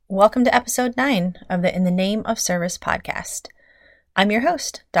Welcome to episode 9 of the In the Name of Service podcast. I'm your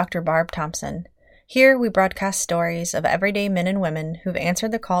host, Dr. Barb Thompson. Here we broadcast stories of everyday men and women who've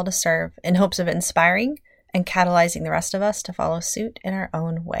answered the call to serve in hopes of inspiring and catalyzing the rest of us to follow suit in our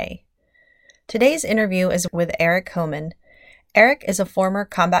own way. Today's interview is with Eric Hohman. Eric is a former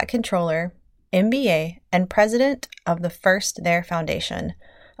combat controller, MBA, and president of the First There Foundation,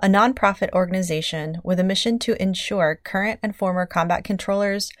 a nonprofit organization with a mission to ensure current and former combat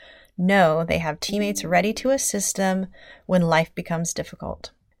controllers know they have teammates ready to assist them when life becomes difficult.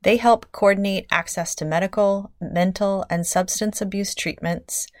 They help coordinate access to medical, mental, and substance abuse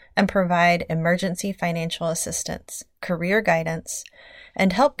treatments and provide emergency financial assistance, career guidance,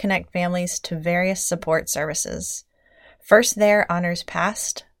 and help connect families to various support services. First There honors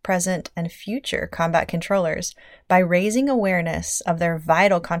past, present, and future combat controllers by raising awareness of their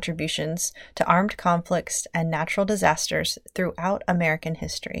vital contributions to armed conflicts and natural disasters throughout American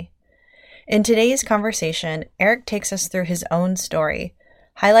history. In today's conversation, Eric takes us through his own story,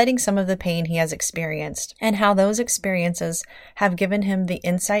 highlighting some of the pain he has experienced and how those experiences have given him the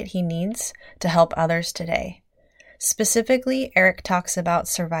insight he needs to help others today. Specifically, Eric talks about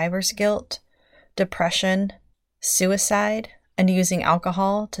survivor's guilt, depression, suicide, and using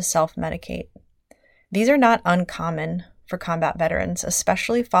alcohol to self-medicate. These are not uncommon for combat veterans,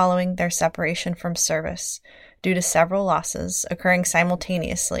 especially following their separation from service due to several losses occurring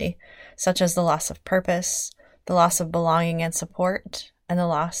simultaneously, such as the loss of purpose, the loss of belonging and support, and the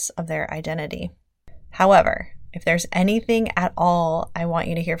loss of their identity. However, if there's anything at all I want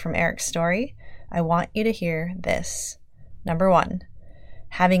you to hear from Eric's story, I want you to hear this. Number 1.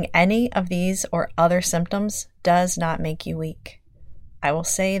 Having any of these or other symptoms does not make you weak. I will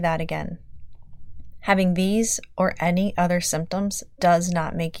say that again. Having these or any other symptoms does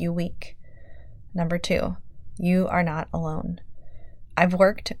not make you weak. Number 2, you are not alone. I've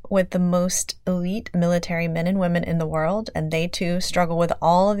worked with the most elite military men and women in the world, and they too struggle with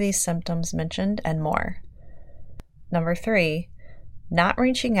all of these symptoms mentioned and more. Number 3, not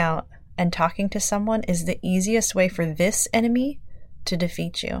reaching out and talking to someone is the easiest way for this enemy to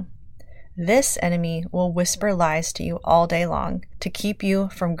defeat you. This enemy will whisper lies to you all day long to keep you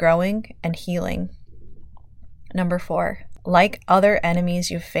from growing and healing. Number 4, like other enemies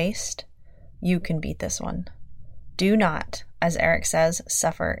you've faced, you can beat this one. Do not, as Eric says,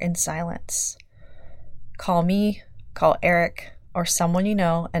 suffer in silence. Call me, call Eric, or someone you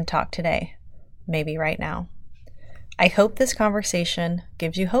know and talk today, maybe right now. I hope this conversation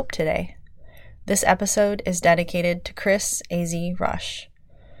gives you hope today. This episode is dedicated to Chris A.Z. Rush.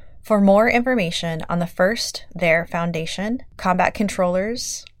 For more information on the First There Foundation, combat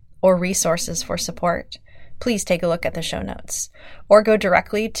controllers, or resources for support, please take a look at the show notes or go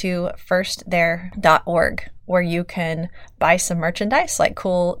directly to firstthere.org, where you can buy some merchandise like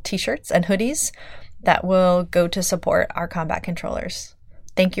cool t-shirts and hoodies that will go to support our combat controllers.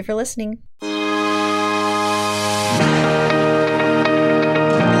 Thank you for listening.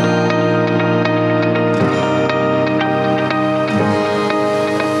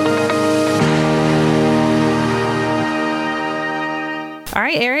 All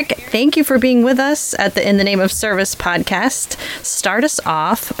right, Eric, thank you for being with us at the In the Name of Service podcast. Start us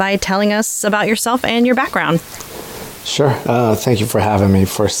off by telling us about yourself and your background. Sure. Thank you for having me.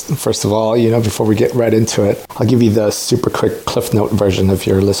 First of all, before we get right into it, I'll give you the super quick Cliff Note version if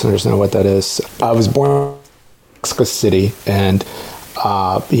your listeners know what that is. I was born in Mexico City, and,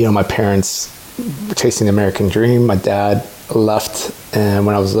 my parents were chasing the American dream. My dad left and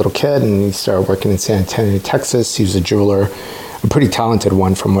when I was a little kid, and he started working in San Antonio, Texas. He was a jeweler. A pretty talented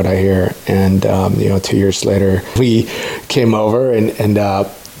one from what I hear. And, 2 years later, we came over and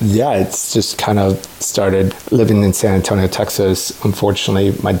it's just kind of started living in San Antonio, Texas.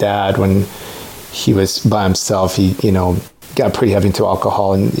 Unfortunately, my dad, when he was by himself, he, got pretty heavy into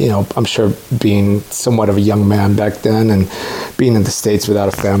alcohol. And, I'm sure being somewhat of a young man back then and being in the States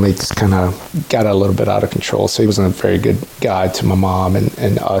without a family just kind of got a little bit out of control. So he wasn't a very good guy to my mom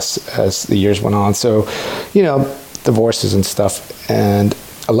and us as the years went on. So, divorces and stuff. And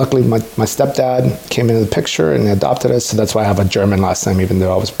luckily, my stepdad came into the picture and adopted us. So that's why I have a German last name, even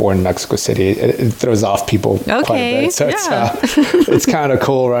though I was born in Mexico City. It throws off people quite a bit. So it's kind of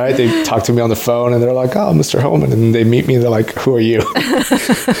cool, right? They talk to me on the phone and they're like, "Oh, Mr. Hohman," and they meet me. They're like, "Who are you?"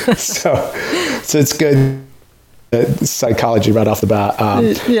 so it's good. Psychology right off the bat.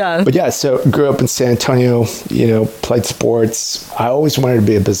 But so grew up in San Antonio, played sports. I always wanted to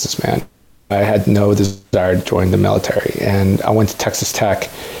be a businessman. I had no desire to join the military. And I went to Texas Tech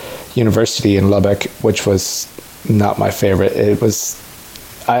University in Lubbock, which was not my favorite. It was,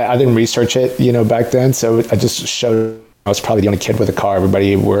 I didn't research it, back then. So I just showed I was probably the only kid with a car.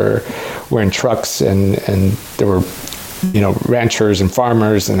 Everybody were in trucks, and there were, ranchers and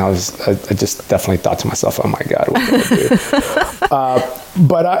farmers. And I just definitely thought to myself, oh my God, what did I do?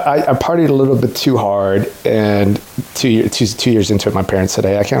 But I partied a little bit too hard. And 2 years into it, my parents said,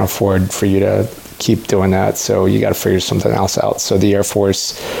 hey, I can't afford for you to keep doing that. So you got to figure something else out. So the Air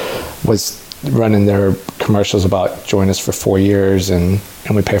Force was running their commercials about join us for 4 years and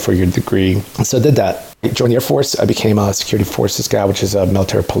we pay for your degree. And so I did that. I joined the Air Force. I became a security forces guy, which is a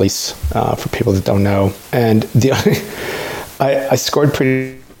military police, for people that don't know. And I scored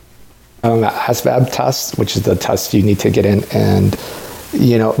pretty on the ASVAB test, which is the test you need to get in. And,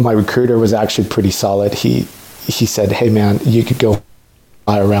 my recruiter was actually pretty solid. He said, hey man, you could go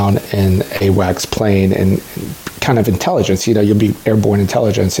fly around in a wax plane and kind of intelligence, you'll be airborne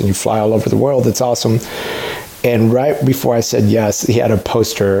intelligence and you fly all over the world. It's awesome. And right before I said yes, he had a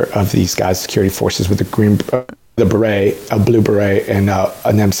poster of these guys, security forces, with a beret, a blue beret, and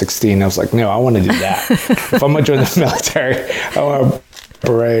an M16. I was like, no, I want to do that. If I'm going to join the military, I want a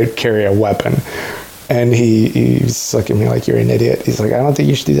beret, carry a weapon. And he was looking at me like, you're an idiot. He's like, I don't think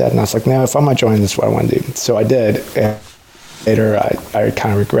you should do that. And I was like, no, if I'm not joining, this is what I want to do. So I did. And later, I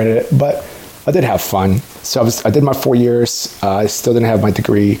kind of regretted it, but I did have fun. So I did my 4 years. I still didn't have my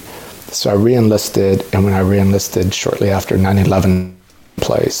degree. So I re-enlisted, and when I re-enlisted shortly after 9/11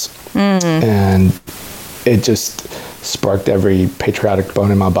 place, and it just sparked every patriotic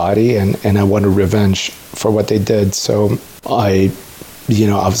bone in my body, and I wanted revenge for what they did. So I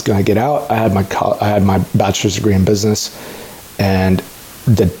was going to get out. I had my bachelor's degree in business, and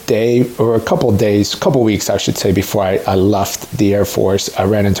the day, or a couple weeks, I should say, before I left the Air Force, I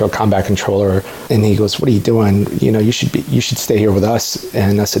ran into a combat controller, and he goes, what are you doing? You should stay here with us.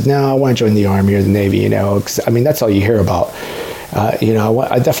 And I said, no, I want to join the Army or the Navy, because that's all you hear about.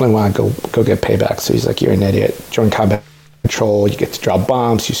 I definitely want to go get payback. So he's like, you're an idiot. Join combat control. You get to drop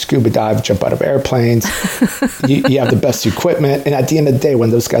bombs, you scuba dive, jump out of airplanes. you have the best equipment. And at the end of the day,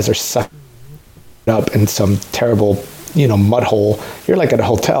 when those guys are sucked up in some terrible mud hole, you're like at a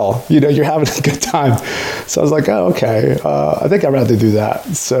hotel, you're having a good time. So I was like, oh, okay. I think I'd rather do that.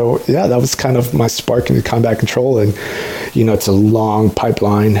 So yeah, that was kind of my spark into combat control. And, it's a long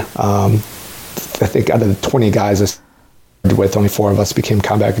pipeline. I think out of the 20 guys I started with, only 4 of us became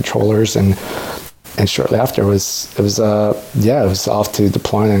combat controllers. And shortly after it was off to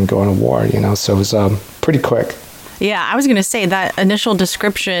deploying and going to war, so it was pretty quick. Yeah, I was going to say that initial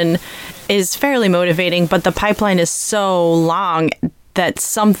description is fairly motivating, but the pipeline is so long that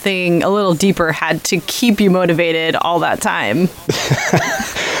something a little deeper had to keep you motivated all that time.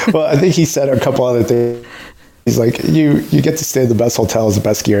 Well, I think he said a couple other things. He's like, you get to stay in the best hotels, the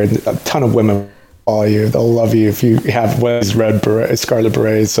best gear, and a ton of women follow you. They'll love you if you have one of these red scarlet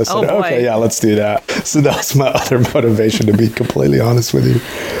berets. So I said, okay, yeah, let's do that. So that was my other motivation, to be completely honest with you.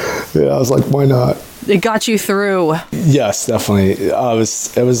 Yeah, I was like, why not? It got you through. Yes, definitely.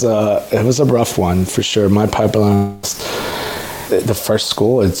 It was a rough one for sure. My pipeline, the first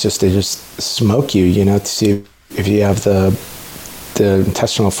school, they just smoke you, to see if you have the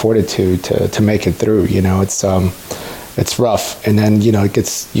intestinal fortitude to make it through. It's rough. And then you go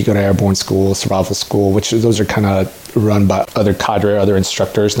to airborne school, survival school, which those are kind of run by other cadre, other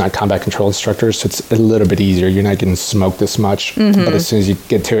instructors, not combat control instructors. So it's a little bit easier. You're not getting smoked this much. Mm-hmm. But as soon as you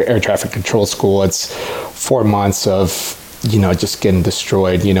get to air traffic control school, it's 4 months of, just getting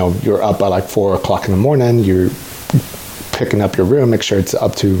destroyed. You're up by like 4 o'clock in the morning. You're picking up your room, make sure it's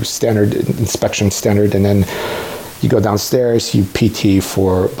up to standard, inspection standard. And then you go downstairs, you PT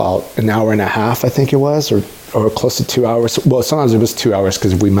for about an hour and a half, I think it was, or close to 2 hours. Well, sometimes it was 2 hours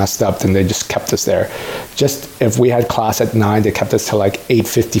because we messed up and they just kept us there. Just if we had class at 9, they kept us till like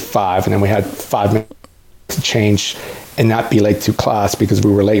 8:55, and then we had 5 minutes to change and not be late to class because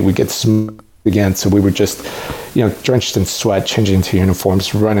we were late. We get smoked again. So we were just, drenched in sweat, changing into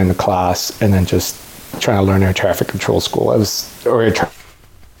uniforms, running to class, and then just trying to learn air traffic control school. It was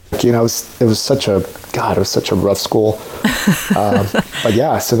such a rough school. But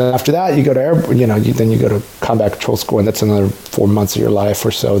yeah, so then after that, you go to then you go to combat control school, and that's another 4 months of your life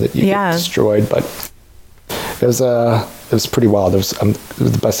or so that you get destroyed. But it was pretty wild. It was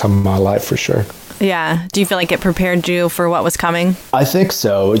the best time of my life for sure. Yeah. Do you feel like it prepared you for what was coming? I think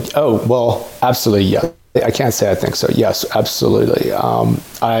so. Oh, well, absolutely. Yeah. I can't say I think so. Yes, absolutely.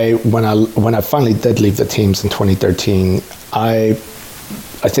 When I finally did leave the teams in 2013, I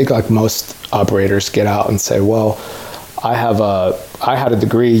think like most operators get out and say, well, I had a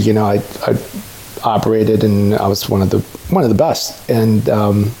degree, I operated and I was one of the best. And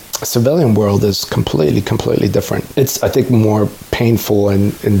civilian world is completely different. It's, I think, more painful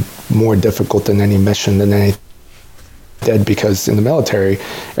and more difficult than any mission, than anything did, because in the military,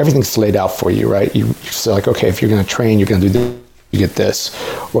 everything's laid out for you, right? You're like, okay, if you're going to train, you're going to do this, you get this.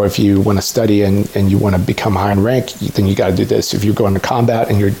 Or if you want to study and you want to become high in rank, then you got to do this. If you're going to combat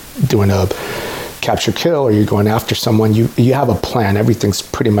and you're doing a capture kill, or you're going after someone, you have a plan. Everything's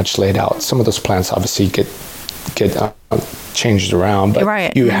pretty much laid out. Some of those plans obviously get changed around, but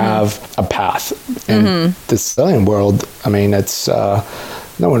right. you have a path. And the civilian world, I mean, it's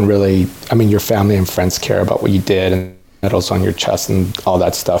no one really, I mean, your family and friends care about what you did and medals on your chest and all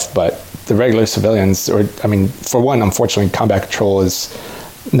that stuff, but the regular civilians, or I mean, for one, unfortunately, combat control is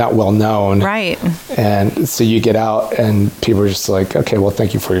not well known, right? And so you get out and people are just like, okay, well,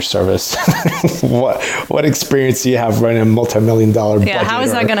 thank you for your service. what experience do you have running a multi-million-dollar budget? Yeah, how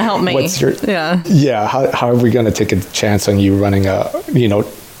is that going to help me? How are we going to take a chance on you running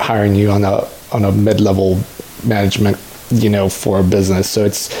hiring you on a mid-level management, for a business? So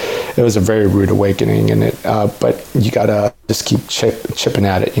it was a very rude awakening, and but you gotta just keep chipping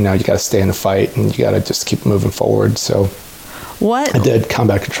at it. You gotta stay in the fight, and you gotta just keep moving forward. So what I did,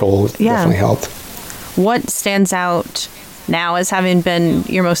 combat control definitely helped. What stands out now as having been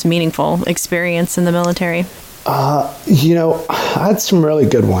your most meaningful experience in the military? I had some really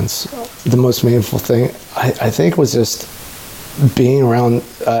good ones. The most meaningful thing, I think, was just being around.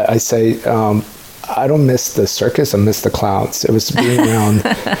 I don't miss the circus. I miss the clowns. It was being around.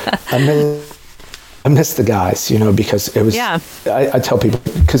 I miss the guys, because it was. Yeah. I tell people,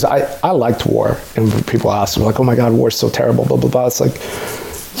 because I liked war, and when people ask me like, "Oh my God, war's so terrible," blah blah blah. It's like,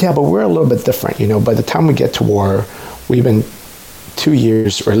 yeah, but we're a little bit different, By the time we get to war, we've been 2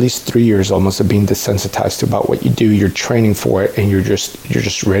 years, or at least 3 years almost, of being desensitized to about what you do. You're training for it, and you're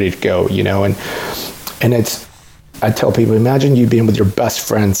just ready to go, and it's. I tell people, imagine you being with your best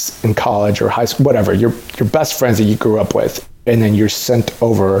friends in college or high school, whatever, your best friends that you grew up with, and then you're sent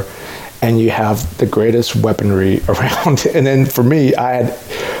over and you have the greatest weaponry around. And then for me, I had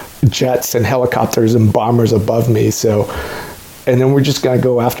jets and helicopters and bombers above me. So, and then we're just going to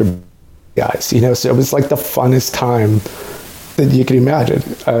go after guys, so it was like the funnest time that you could imagine.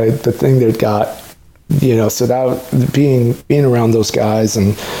 The thing that got, so that being around those guys,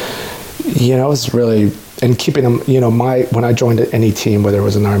 and, it was really, and keeping them, when I joined any team, whether it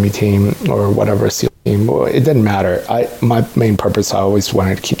was an Army team or whatever, a SEAL team, it didn't matter. My main purpose, I always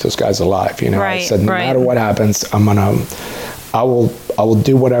wanted to keep those guys alive. Right, I said, no matter what happens, I will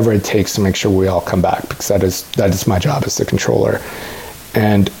do whatever it takes to make sure we all come back, because that is my job as the controller.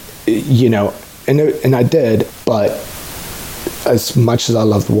 And, and I did, but as much as I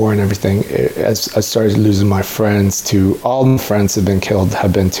loved war and everything, as I started losing my friends, to all my friends have been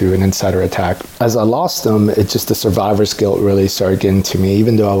to an insider attack. As I lost them, the survivor's guilt really started getting to me.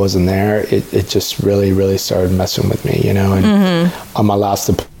 Even though I wasn't there, it just really, really started messing with me, And on my last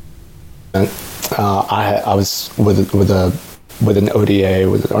deployment, I was with an ODA,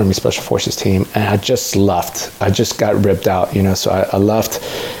 with the Army Special Forces team, and I just left. I just got ripped out, so I left,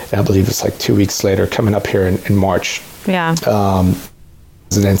 and I believe it's like 2 weeks later, coming up here in March. Yeah. It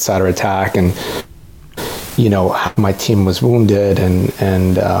was an insider attack, and my team was wounded,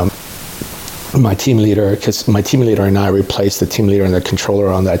 and my team leader and I replaced the team leader and the controller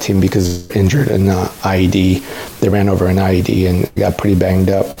on that team because injured in the IED. They ran over an IED and got pretty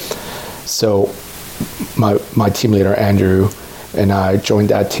banged up. So my team leader Andrew and I joined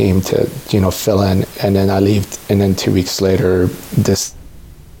that team to fill in, and then I leave, and then 2 weeks later this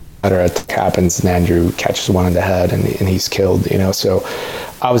attack happens, and Andrew catches one in the head, and he's killed. So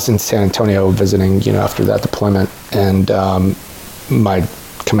I was in San Antonio visiting, after that deployment, and my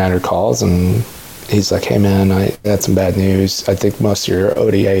commander calls, and he's like, "Hey man, I had some bad news. I think most of your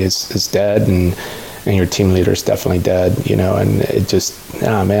ODA is dead, and your team leader is definitely dead." And it just, it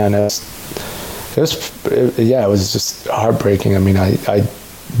was just heartbreaking. I mean, I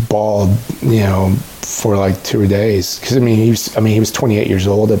bawled, for like 2 days, because he was 28 years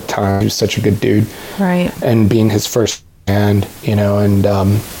old at the time. He was such a good dude, right? And being his first hand, and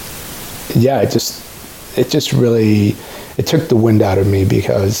it just really, it took the wind out of me,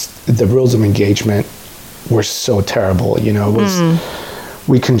 because the rules of engagement were so terrible. It was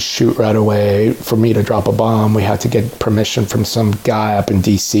we couldn't shoot right away. For me to drop a bomb, we had to get permission from some guy up in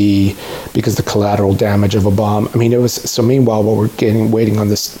DC, because the collateral damage of a bomb. I mean, it was, so meanwhile, while we're waiting on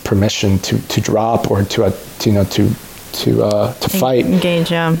this permission to drop, or to fight,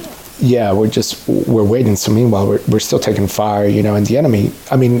 engage, we're waiting. So meanwhile, we're still taking fire, and the enemy,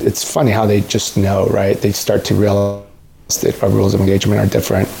 I mean, it's funny how they just know, right? They start to realize that our rules of engagement are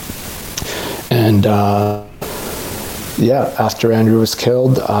different. And after Andrew was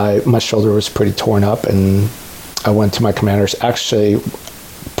killed, my shoulder was pretty torn up, and I went to my commanders. Actually,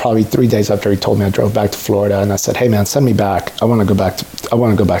 probably 3 days after he told me, I drove back to Florida and I said, hey man, send me back. I want to go back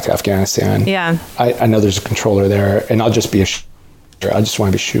to Afghanistan. Yeah. I know there's a controller there and I'll just be a shooter. I just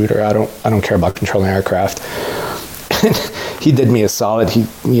want to be a shooter. I don't care about controlling aircraft. And he did me a solid.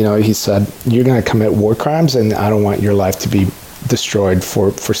 He said, you're going to commit war crimes and I don't want your life to be destroyed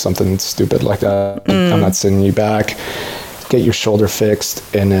for something stupid like that. I'm not sending you back. Get your shoulder fixed.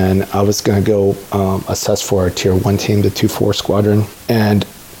 And then I was going to go assess for a tier 1 team, the 2-4 squadron. And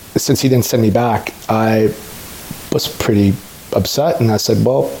since he didn't send me back, I was pretty upset. And I said,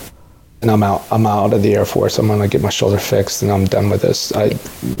 well, and I'm out of the Air Force. I'm going to get my shoulder fixed and I'm done with this.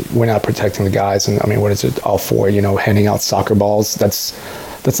 We're not protecting the guys. And I mean, what is it all for? Handing out soccer balls. That's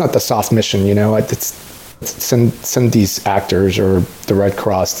not the SOF mission, It's send these actors or the Red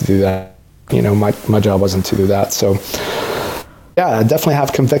Cross to do that. My job wasn't to do that. So yeah, I definitely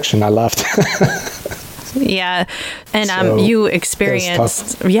have conviction. I left. Yeah. And you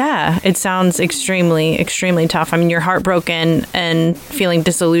experienced, it sounds extremely, extremely tough. I mean, you're heartbroken and feeling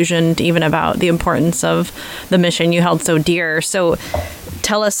disillusioned even about the importance of the mission you held so dear. So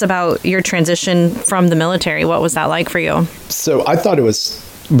tell us about your transition from the military. What was that like for you? So I thought it was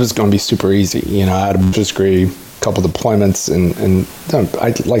going to be super easy. I had a bachelor's degree, couple deployments, and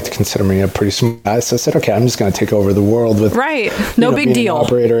I like to consider me a pretty smart guy. So I said, okay, I'm just going to take over the world with no big deal. An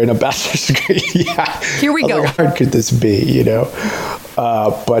operator and a bachelor's degree. Yeah, here we go. Like, how hard could this be?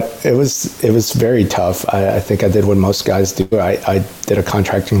 But it was very tough. I think I did what most guys do. I did a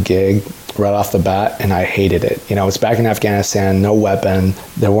contracting gig right off the bat, and I hated it. I was back in Afghanistan, no weapon.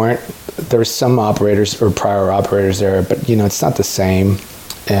 There were some operators or prior operators there, but it's not the same.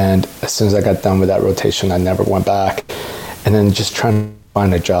 And as soon as I got done with that rotation, I never went back. And then just trying to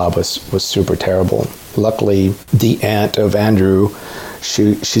find a job was super terrible. Luckily, the aunt of Andrew,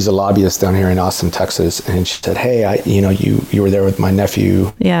 she's a lobbyist down here in Austin, Texas, and she said, "Hey, you were there with my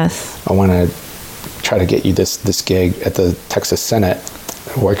nephew. Yes, I want to try to get you this gig at the Texas Senate,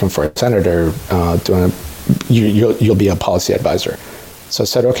 working for a senator, you'll be a policy advisor." So I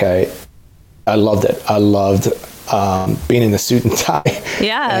said, "Okay." I loved it. I loved being in the suit and tie.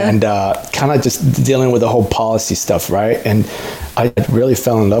 Yeah. And kind of just dealing with the whole policy stuff, right? And I really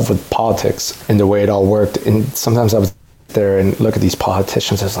fell in love with politics and the way it all worked. And sometimes I was there and look at these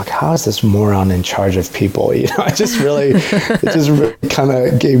politicians. I was like, how is this moron in charge of people? It just really kind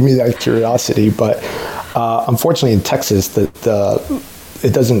of gave me that curiosity. But unfortunately in Texas,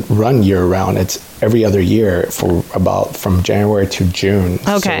 it doesn't run year round. It's every other year from January to June.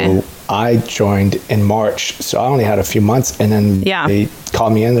 Okay. So I joined in March, so I only had a few months, and then they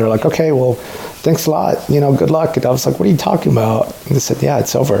called me in. They're like, "Okay, well, thanks a lot. Good luck." And I was like, "What are you talking about?" And they said, "Yeah,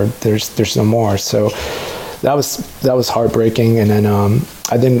 it's over. There's no more." So that was heartbreaking. And then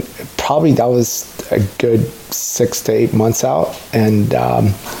that was a good 6 to 8 months out, and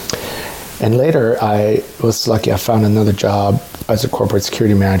later I was lucky. I found another job as a corporate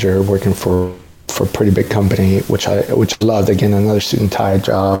security manager working for a pretty big company, which I loved. Again, another suit and tie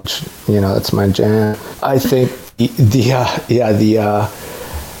job. That's my jam. I think the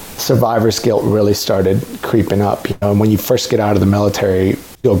survivor's guilt really started creeping up. When you first get out of the military,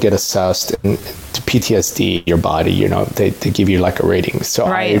 you'll get assessed, and to PTSD, your body. They give you like a rating. So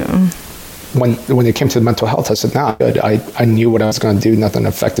when it came to the mental health, I said, "Nah, good." I knew what I was going to do. Nothing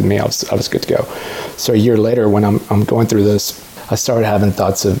affected me. I was good to go. So a year later, when I'm going through this, I started having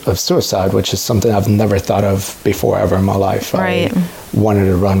thoughts of suicide, which is something I've never thought of before ever in my life. Right. I wanted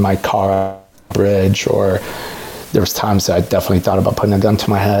to run my car off a bridge, or there was times that I definitely thought about putting a gun to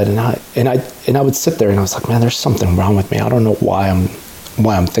my head, and I would sit there and I was like, man, there's something wrong with me. I don't know why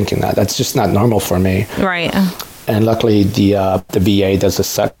I'm thinking that. That's just not normal for me. Right. And luckily, the VA does a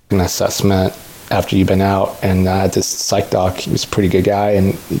second assessment after you've been out, and this psych doc, he was a pretty good guy,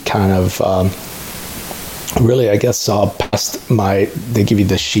 and he kind of really, I guess, saw past they give you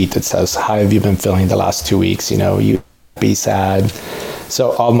the sheet that says, how have you been feeling the last 2 weeks? You be sad.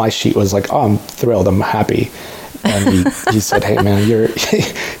 So all my sheet was like, oh, I'm thrilled, I'm happy. And he said, hey man,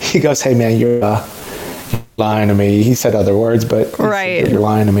 he goes, hey man, you're lying to me. He said other words, but right. You're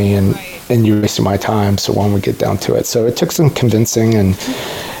lying to me and you're wasting my time. So when we get down to it. So it took some convincing,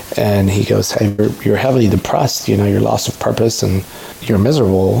 and he goes, hey, you're heavily depressed, you're loss of purpose and you're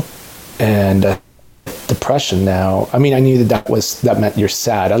miserable. And depression now, I mean, I knew that meant you're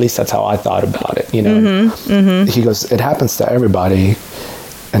sad. At least that's how I thought about it, Mm-hmm, mm-hmm. He goes, it happens to everybody.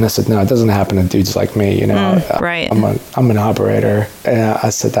 And I said, no, it doesn't happen to dudes like me, right. I'm an operator. And I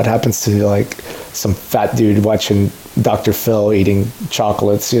said, that happens to like some fat dude watching Dr. Phil eating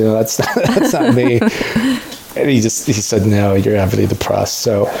chocolates, that's not me. And he said, no, you're heavily depressed.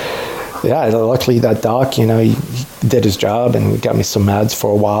 So yeah, luckily that doc, he did his job and got me some meds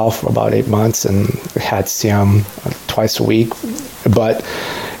for a while, for about 8 months, and had to see him twice a week. But,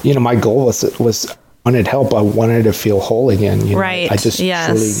 my goal was I wanted help. I wanted to feel whole again. Right. I just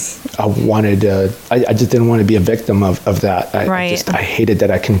yes. truly, I wanted to, I just didn't want to be a victim of that. I hated that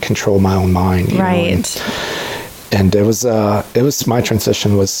I can control my own mind. Right. And it was my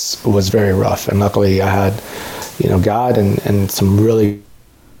transition was very rough. And luckily I had, God and some really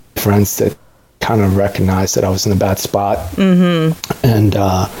friends that kind of recognized that I was in a bad spot. Mm-hmm. And,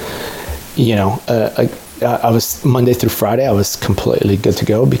 I was Monday through Friday, I was completely good to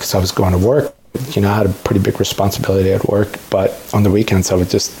go because I was going to work. I had a pretty big responsibility at work, but on the weekends I would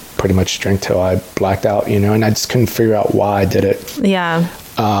just pretty much drink till I blacked out, and I just couldn't figure out why I did it. Yeah.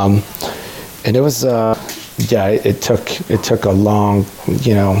 And it was, it took a long,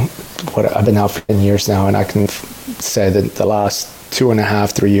 I've been out for 10 years now, and I can say that the last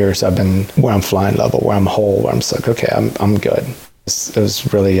 2.5, 3 years I've been where I'm flying level, where I'm whole, where I'm just like, okay, I'm good. It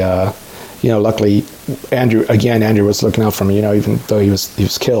was really, luckily Andrew was looking out for me, even though he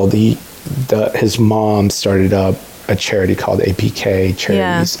was killed. His mom started up a charity called APK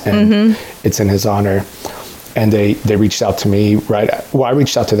Charities, and it's in his honor. And they reached out to me I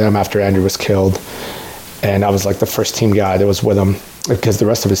reached out to them after Andrew was killed, and I was like the first team guy that was with him, because the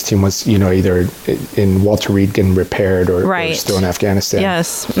rest of his team was, either in Walter Reed getting repaired or still in Afghanistan.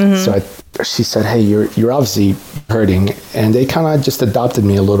 Yes. Mm-hmm. So she said, hey, you're obviously hurting. And they kind of just adopted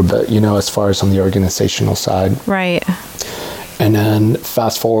me a little bit, as far as on the organizational side. Right. And then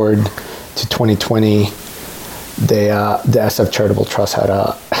fast forward to 2020, the SOF Charitable Trust had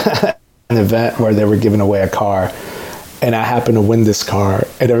an event where they were giving away a car. And I happened to win this car,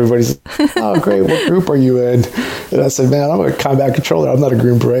 and everybody's like, oh, great, what group are you in? And I said, man, I'm a combat controller. I'm not a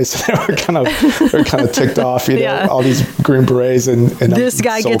Green Beret. So they were kind of ticked off, all these Green Berets. And this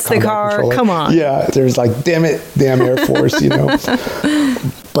guy gets the car, controller. Come on. Yeah, there's like, damn Air Force,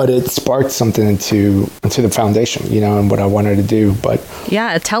 But it sparked something into the foundation, and what I wanted to do. But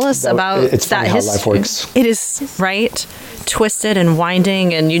yeah, tell us about it's funny how life works. It is, right? Twisted and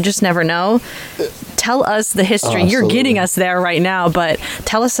winding, and you just never know. Tell us the history. You're getting us there right now, but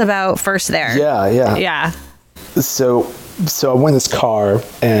tell us about first there. Yeah. So I won this car,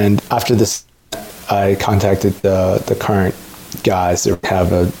 and after this, I contacted the current guys that have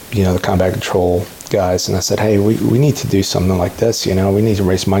the combat control guys, and I said, hey, we need to do something like this. We need to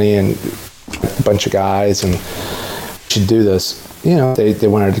raise money, and a bunch of guys, and we should do this. They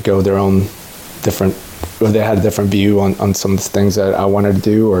wanted to go their own different, or they had a different view on some of the things that I wanted to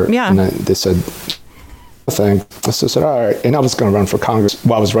do, and they said, thing. So I said, all right. And I was going to run for Congress.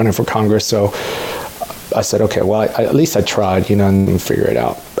 Well, I was running for Congress. So I said, okay, well, at least I tried, and figure it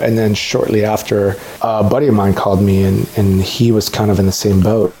out. And then shortly after, a buddy of mine called me, and he was kind of in the same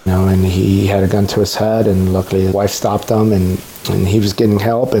boat, and he had a gun to his head, and luckily his wife stopped him, and he was getting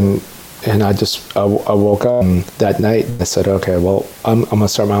help. And I woke up that night. I said, okay, well, I'm going to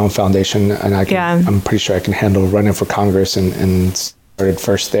start my own foundation, and I'm pretty sure I can handle running for Congress, and started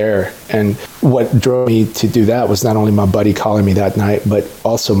first there. And what drove me to do that was not only my buddy calling me that night, but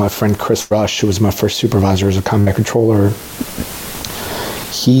also my friend Chris Rush, who was my first supervisor as a combat controller.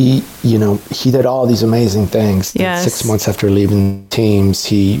 He did all these amazing things. Yes. 6 months after leaving teams,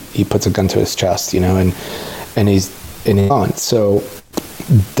 he puts a gun to his chest, and he's on. So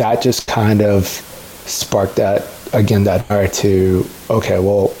that just kind of sparked that desire to, okay,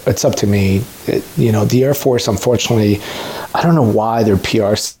 well, it's up to me. The Air Force, unfortunately, I don't know why their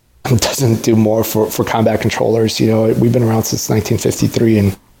PR doesn't do more for combat controllers. We've been around since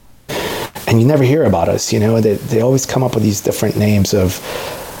 1953, and you never hear about us. They always come up with these different names of,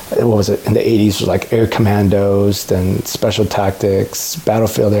 what was it, in the 80s, was like air commandos, then special tactics,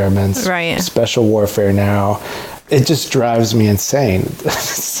 battlefield airmen, right. Special warfare now. It just drives me insane.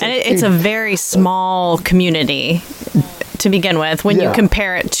 And it's a very small community to begin with when you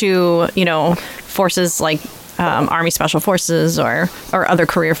compare it to, forces like Army Special Forces or other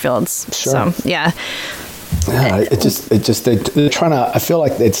career fields. Sure. So, yeah. Yeah, they're trying to, I feel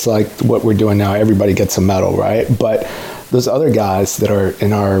like it's like what we're doing now. Everybody gets a medal, right? But those other guys that are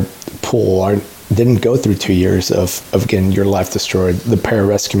in our pool didn't go through 2 years of getting your life destroyed. The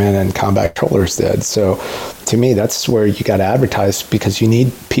pararescue men and combat controllers did. So to me, that's where you got to advertise, because you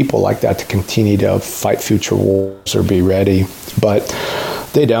need people like that to continue to fight future wars or be ready. But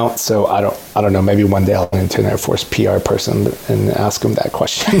they don't. So I don't know. Maybe one day I'll run into an Air Force PR person and ask them that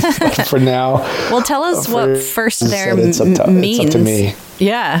question. But for now, well, tell us what first there means. It's up to me.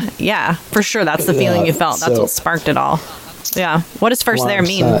 Yeah, for sure. That's the feeling you felt. That's what sparked it all. Yeah. What does first there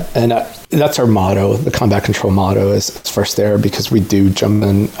mean? And that's our motto. The combat control motto is first there, because we do jump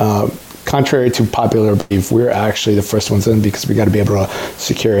in contrary to popular belief, we're actually the first ones in because we got to be able to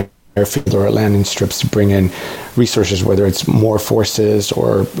secure airfield or landing strips to bring in resources, whether it's more forces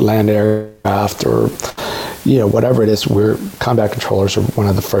or land aircraft or whatever it is. We're combat controllers are one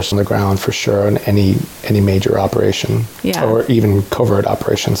of the first on the ground for sure in any major operation, or even covert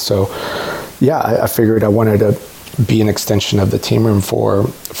operations. So I figured I wanted to be an extension of the team room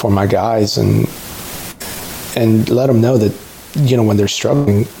for my guys and let them know that when they're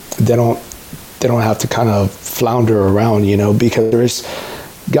struggling, they don't have to kind of flounder around, because there's,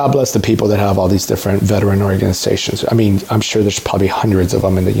 God bless the people that have all these different veteran organizations. I mean, I'm sure there's probably hundreds of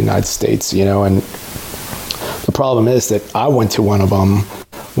them in the United States, and the problem is that I went to one of them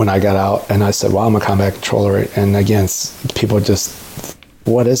when I got out and I said, well, I'm a combat controller. And again, people just,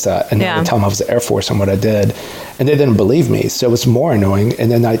 what is that? And I would tell them I was the Air Force and what I did. And they didn't believe me. So it was more annoying.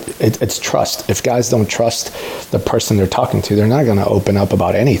 And then it's trust. If guys don't trust the person they're talking to, they're not going to open up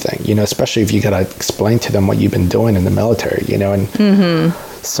about anything, especially if you got to explain to them what you've been doing in the military, and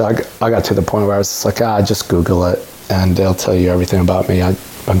so I got to the point where I was just like, just Google it and they'll tell you everything about me.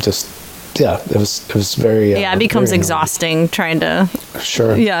 I'm just, it was very... it becomes exhausting trying to...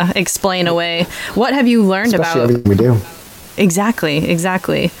 Sure. Yeah, explain away. What have you learned especially about... everything we do.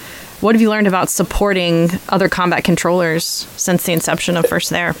 Exactly. What have you learned about supporting other combat controllers since the inception of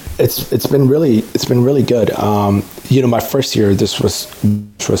First There? It's been really good. My first year, this was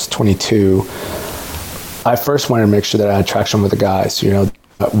 22. I first wanted to make sure that I had traction with the guys.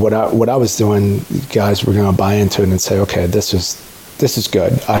 What I was doing, guys were going to buy into it and say, okay, this is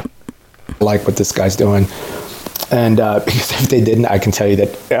good. I like what this guy's doing. And because if they didn't, I can tell you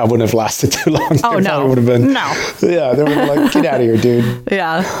that I wouldn't have lasted too long. Oh, no. Would have been, no. Yeah, they would have been like, get out of here, dude.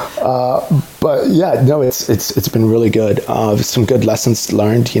 Yeah. But yeah, no, it's been really good. Some good lessons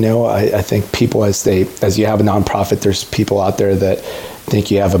learned. I think people, as you have a nonprofit, there's people out there that think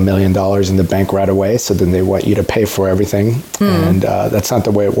you have $1 million in the bank right away, so then they want you to pay for everything, and that's not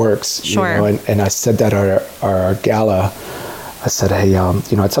the way it works. Sure. And I said that at our gala. I said, hey,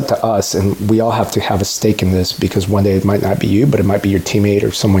 it's up to us, and we all have to have a stake in this because one day it might not be you, but it might be your teammate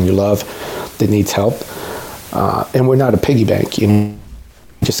or someone you love that needs help. And we're not a piggy bank. You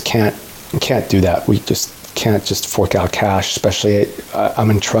just can't do that. We just can't just fork out cash, especially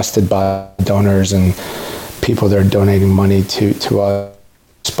I'm entrusted by donors and people that are donating money to us,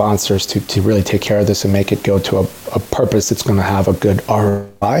 sponsors to really take care of this and make it go to a purpose that's going to have a good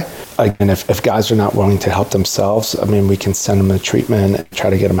ROI. Again, if guys are not willing to help themselves, I mean, we can send them to treatment and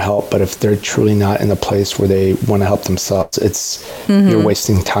try to get them help. But if they're truly not in a place where they want to help themselves, it's you're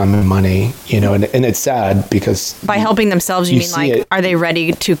wasting time and money, and it's sad because by helping themselves, you mean like, are they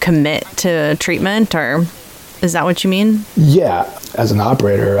ready to commit to treatment, or is that what you mean? Yeah. As an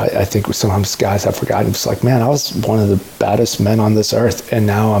operator, I think sometimes guys have forgotten. It's like, man, I was one of the baddest men on this earth, and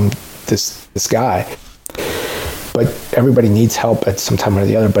now I'm this guy. But everybody needs help at some time or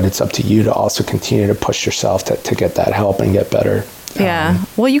the other, but it's up to you to also continue to push yourself to get that help and get better. Yeah.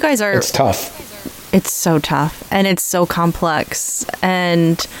 Well, you guys are... It's tough. It's so tough, and it's so complex,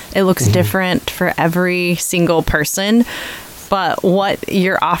 and it looks different for every single person. But what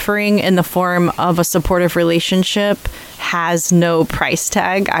you're offering in the form of a supportive relationship has no price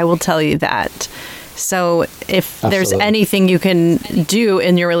tag. I will tell you that. So if there's anything you can do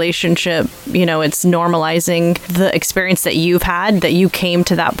in your relationship, it's normalizing the experience that you've had, that you came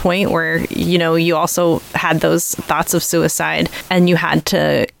to that point where, you also had those thoughts of suicide and you had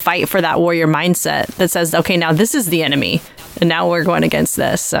to fight for that warrior mindset that says, okay, now this is the enemy and now we're going against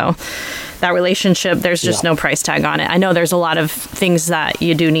this. So that relationship, there's just no price tag on it. I know there's a lot of things that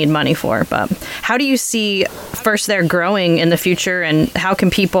you do need money for, but how do you see First There growing in the future, and how can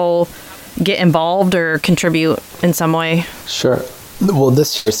people get involved or contribute in some way? Sure. Well,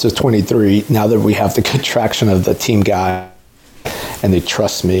 this year, so 23, now that we have the good traction of the team guy and they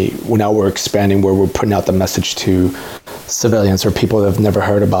trust me, now we're expanding where we're putting out the message to civilians or people that have never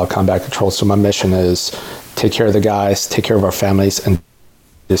heard about combat control. So my mission is take care of the guys, take care of our families, and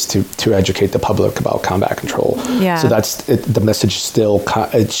is to educate the public about combat control. Yeah. So that's it, the message still,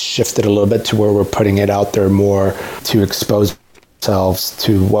 it's shifted a little bit to where we're putting it out there more to expose ourselves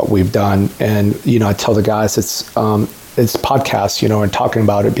to what we've done. And, I tell the guys it's podcasts, and talking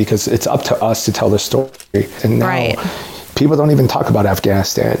about it because it's up to us to tell the story. And now people don't even talk about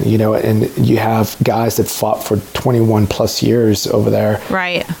Afghanistan, and you have guys that fought for 21 plus years over there.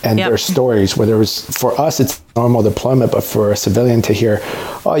 Right. And their stories, whether it was, for us, it's normal deployment, but for a civilian to hear,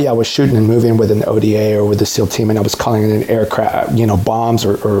 oh yeah, I was shooting and moving with an ODA or with the SEAL team, and I was calling in an aircraft, bombs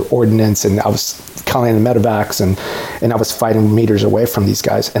or ordnance, and I was calling in medevacs, and I was fighting meters away from these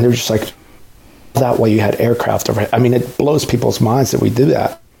guys. And they're just like, that way you had aircraft over. I mean, it blows people's minds that we do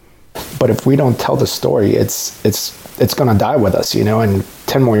that. But if we don't tell the story, it's going to die with us, you know, and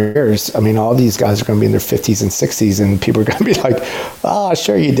 10 more years, I mean, all these guys are going to be in their 50s and 60s, and people are going to be like, oh,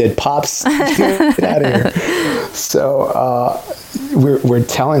 sure you did, Pops. Get out of here. So we're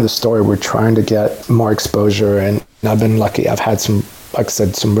telling the story. We're trying to get more exposure, and I've been lucky. I've had some, like I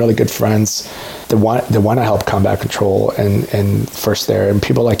said, some really good friends that want to help combat control and First There, and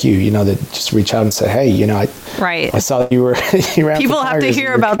people like you know, that just reach out and say, hey, you know, I saw you were you ran people have to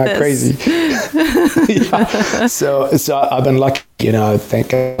hear about this. Crazy. Yeah. So I've been lucky, you know,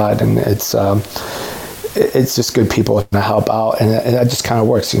 thank God, and it's just good people to help out, and that just kind of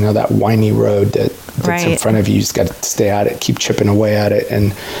works, you know, that windy road that's in front of you. You just got to stay at it, keep chipping away at it,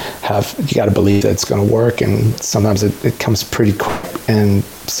 and you got to believe that it's going to work. And sometimes it comes pretty quick, and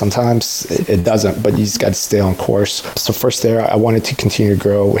sometimes it doesn't, but you just got to stay on course. So First There, I wanted to continue to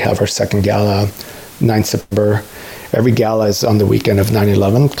grow. We have our second gala, 9th September. Every gala is on the weekend of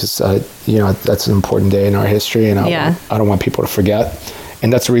 9/11 because, you know, that's an important day in our history, and I don't want people to forget.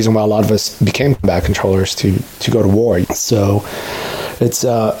 And that's the reason why a lot of us became combat controllers to go to war. So it's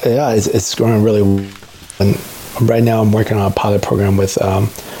growing really well. And right now I'm working on a pilot program with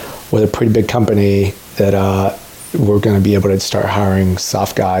a pretty big company that we're going to be able to start hiring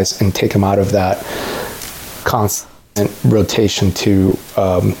SOF guys and take them out of that constant rotation to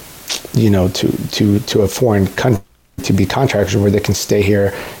a foreign country to be contractors, where they can stay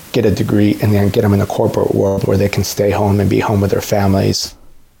here, get a degree, and then get them in the corporate world where they can stay home and be home with their families,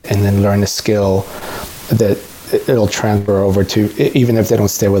 and then learn a skill that it'll transfer over to, even if they don't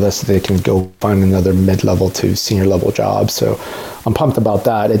stay with us, they can go find another mid-level to senior level job. So I'm pumped about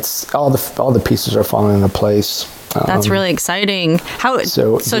that. It's all the pieces are falling into place. That's really exciting.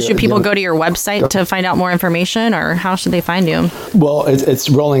 So should people go to your website to find out more information, or how should they find you? Well, it's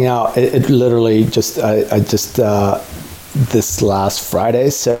rolling out. It literally just this last Friday,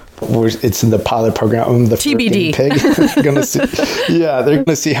 so it's in the pilot program. I'm the TBD. Pig. They're going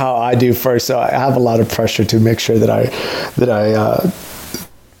to see how I do first. So I have a lot of pressure to make sure that I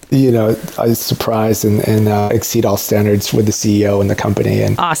I surprise and exceed all standards with the CEO and the company.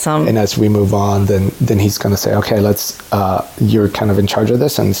 And awesome. And as we move on, then he's going to say, okay, you're kind of in charge of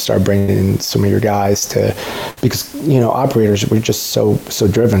this, and start bringing in some of your guys because, you know, operators, we're just so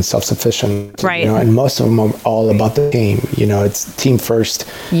driven, self-sufficient, right? You know, and most of them are all about the team. You know, it's team first.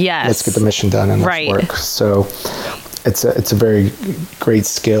 Yes. Let's get the mission done and let's work. So it's a very great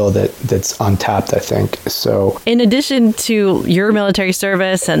skill that's untapped, I think. So in addition to your military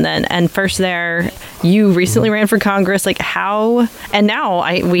service and First There, you recently ran for Congress. Like how, and now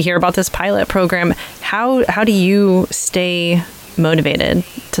we hear about this pilot program. How do you stay motivated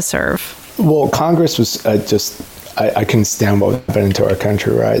to serve? Well, Congress was I couldn't stand what happened to our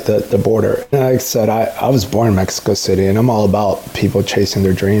country, right? The border. And like I said, I was born in Mexico City, and I'm all about people chasing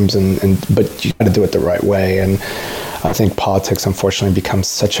their dreams, but you got to do it the right way. And I think politics, unfortunately, becomes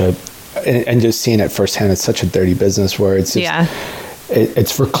and just seeing it firsthand, it's such a dirty business where it's just,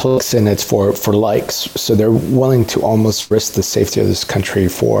 it's for clicks and it's for likes. So they're willing to almost risk the safety of this country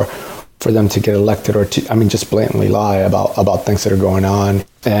for them to get elected, or just blatantly lie about things that are going on.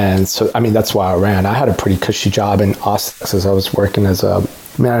 And so, that's why I ran. I had a pretty cushy job in Austin, Texas. I was working as a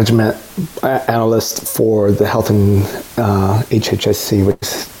management analyst for the Health and HHSC, which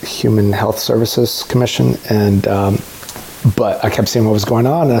is Human Health Services Commission. And but I kept seeing what was going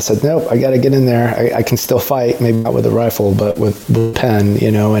on, and I said, nope, I got to get in there. I can still fight, maybe not with a rifle, but with a pen,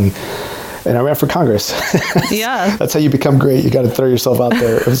 you know, and I ran for Congress. Yeah. That's how you become great. You got to throw yourself out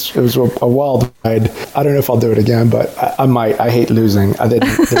there. It was a wild ride. I don't know if I'll do it again, but I might. I hate losing.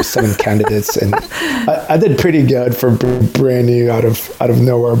 There's 7 candidates, and I did pretty good for brand new out of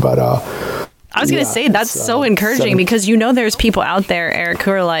nowhere, but I was going to say, that's so encouraging, because you know there's people out there, Eric,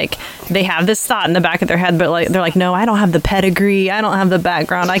 who are like, they have this thought in the back of their head, but they're like, no, I don't have the pedigree, I don't have the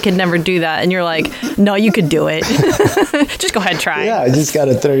background, I could never do that. And you're like, no, you could do it. Just go ahead, try. Yeah, you just got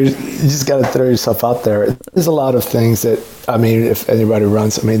to throw yourself out there. There's a lot of things that, if anybody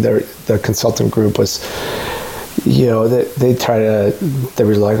runs, the consultant group was, you know, they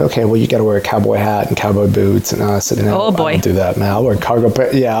were like, okay, well, you got to wear a cowboy hat and cowboy boots. And I said, no, oh boy, I don't do that, man. I'll wear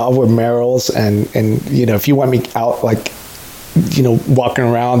I'll wear Merrills. And, you know, if you want me out, like, you know, walking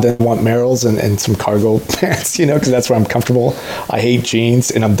around, then want Merrills and some cargo pants, you know, because that's where I'm comfortable. I hate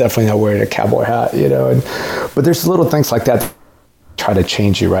jeans, and I'm definitely not wearing a cowboy hat, you know. But there's little things like that try to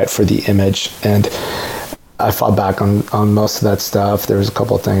change you, right, for the image. And I fought back on most of that stuff. There was a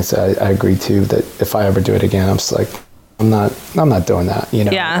couple of things that I agreed to that if I ever do it again, I'm just like, I'm not doing that. You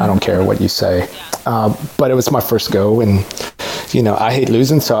know, yeah. I don't care what you say. But it was my first go, and I hate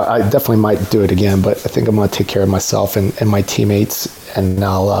losing, so I definitely might do it again, but I think I'm going to take care of myself and my teammates, and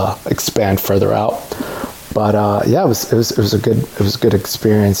I'll expand further out. But it was a good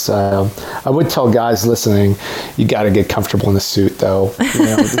experience. I would tell guys listening, you got to get comfortable in the suit, though.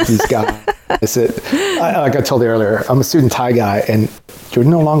 These guys. Like I told you earlier, I'm a suit and tie guy, and you're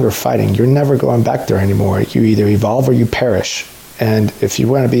no longer fighting. You're never going back there anymore. You either evolve or you perish. And if you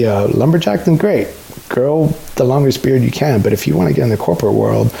want to be a lumberjack, then great. Grow the longest beard you can. But if you want to get in the corporate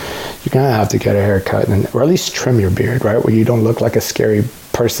world, you're going to have to get a haircut, or at least trim your beard, right? Where you don't look like a scary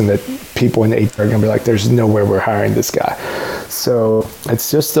person that people in HR are going to be like, there's no way we're hiring this guy. So it's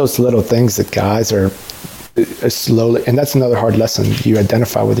just those little things that guys are slowly, and that's another hard lesson. You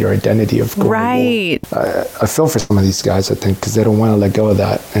identify with your identity of going right. I feel for some of these guys, I think, because they don't want to let go of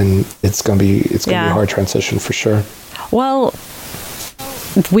that, and it's going to be a hard transition for sure. Well,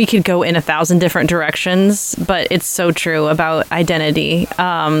 we could go in 1,000 different directions, but it's so true about identity.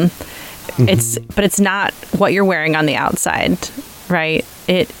 It's not what you're wearing on the outside, right?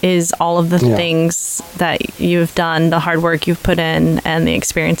 It is all of the things that you've done, the hard work you've put in, and the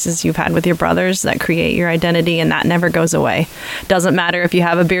experiences you've had with your brothers that create your identity, and that never goes away. Doesn't matter if you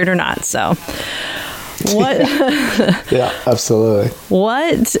have a beard or not. So what yeah, absolutely.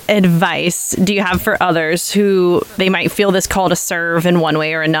 What advice do you have for others who they might feel this call to serve in one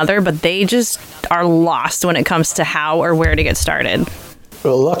way or another, but they just are lost when it comes to how or where to get started?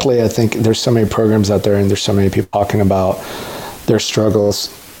 Well, luckily, I think there's so many programs out there, and there's so many people talking about their struggles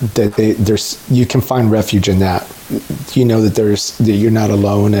that you can find refuge in that. That you're not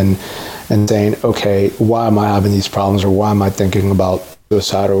alone, and saying, okay, why am I having these problems, or why am I thinking about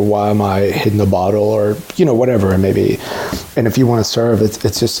suicide, or why am I hitting the bottle, or whatever it may be. And if you want to serve,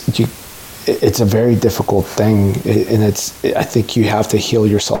 it's a very difficult thing, and I think you have to heal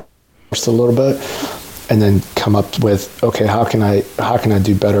yourself first a little bit, and then come up with, okay, how can I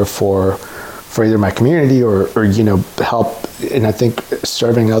do better for either my community or help. And I think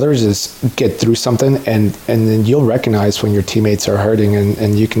serving others is get through something, and then you'll recognize when your teammates are hurting,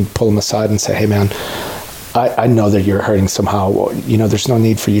 and you can pull them aside and say, hey man, I know that you're hurting somehow. There's no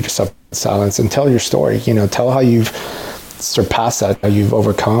need for you to suffer in silence, and tell your story. Tell how you've surpassed that, how you've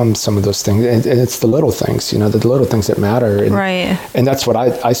overcome some of those things. And it's the little things, the little things that matter. And, right. And that's what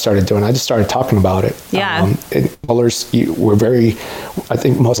I started doing. I just started talking about it. Yeah. And colors were I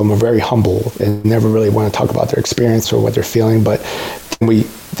think most of them are very humble and never really want to talk about their experience or what they're feeling. But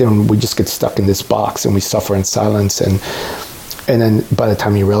then we just get stuck in this box, and we suffer in silence. And then by the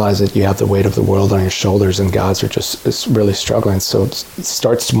time you realize it, you have the weight of the world on your shoulders, and guys are just really struggling. So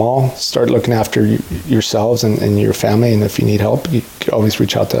start small, start looking after yourselves and your family. And if you need help, you can always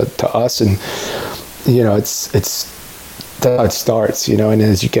reach out to us. And, it's that's how it starts, and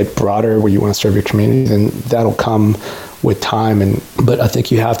as you get broader where you want to serve your community, then that'll come with time. But I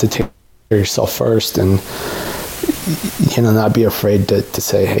think you have to take care of yourself first, and, not be afraid to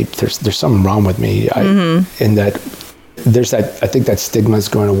say, hey, there's something wrong with me. And that, I think that stigma is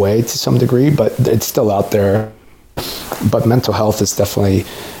going away to some degree, but it's still out there. But mental health is definitely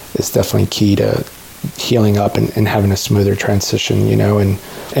key to healing up and having a smoother transition,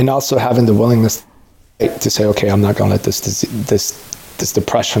 and also having the willingness to say, okay, I'm not going to let this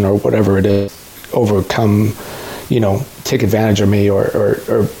depression or whatever it is overcome, take advantage of me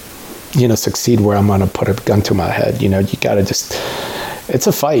or succeed where I'm going to put a gun to my head. You got to it's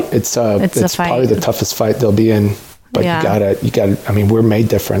a fight. It's probably the toughest fight they'll be in. But you gotta, we're made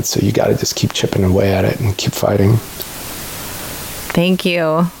different, so you gotta just keep chipping away at it and keep fighting. Thank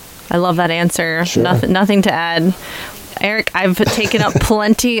you. I love that answer. Sure. Nothing to add. Eric, I've taken up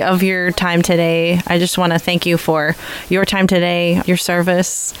plenty of your time today. I just want to thank you for your time today, your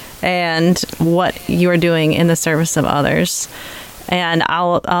service, and what you are doing in the service of others. And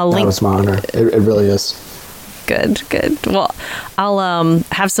I'll link. That was my honor. It really is. Good. Well, I'll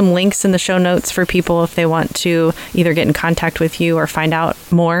have some links in the show notes for people if they want to either get in contact with you or find out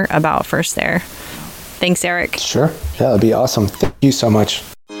more about First There. Thanks, Eric. Sure. Yeah, that'd be awesome. Thank you so much.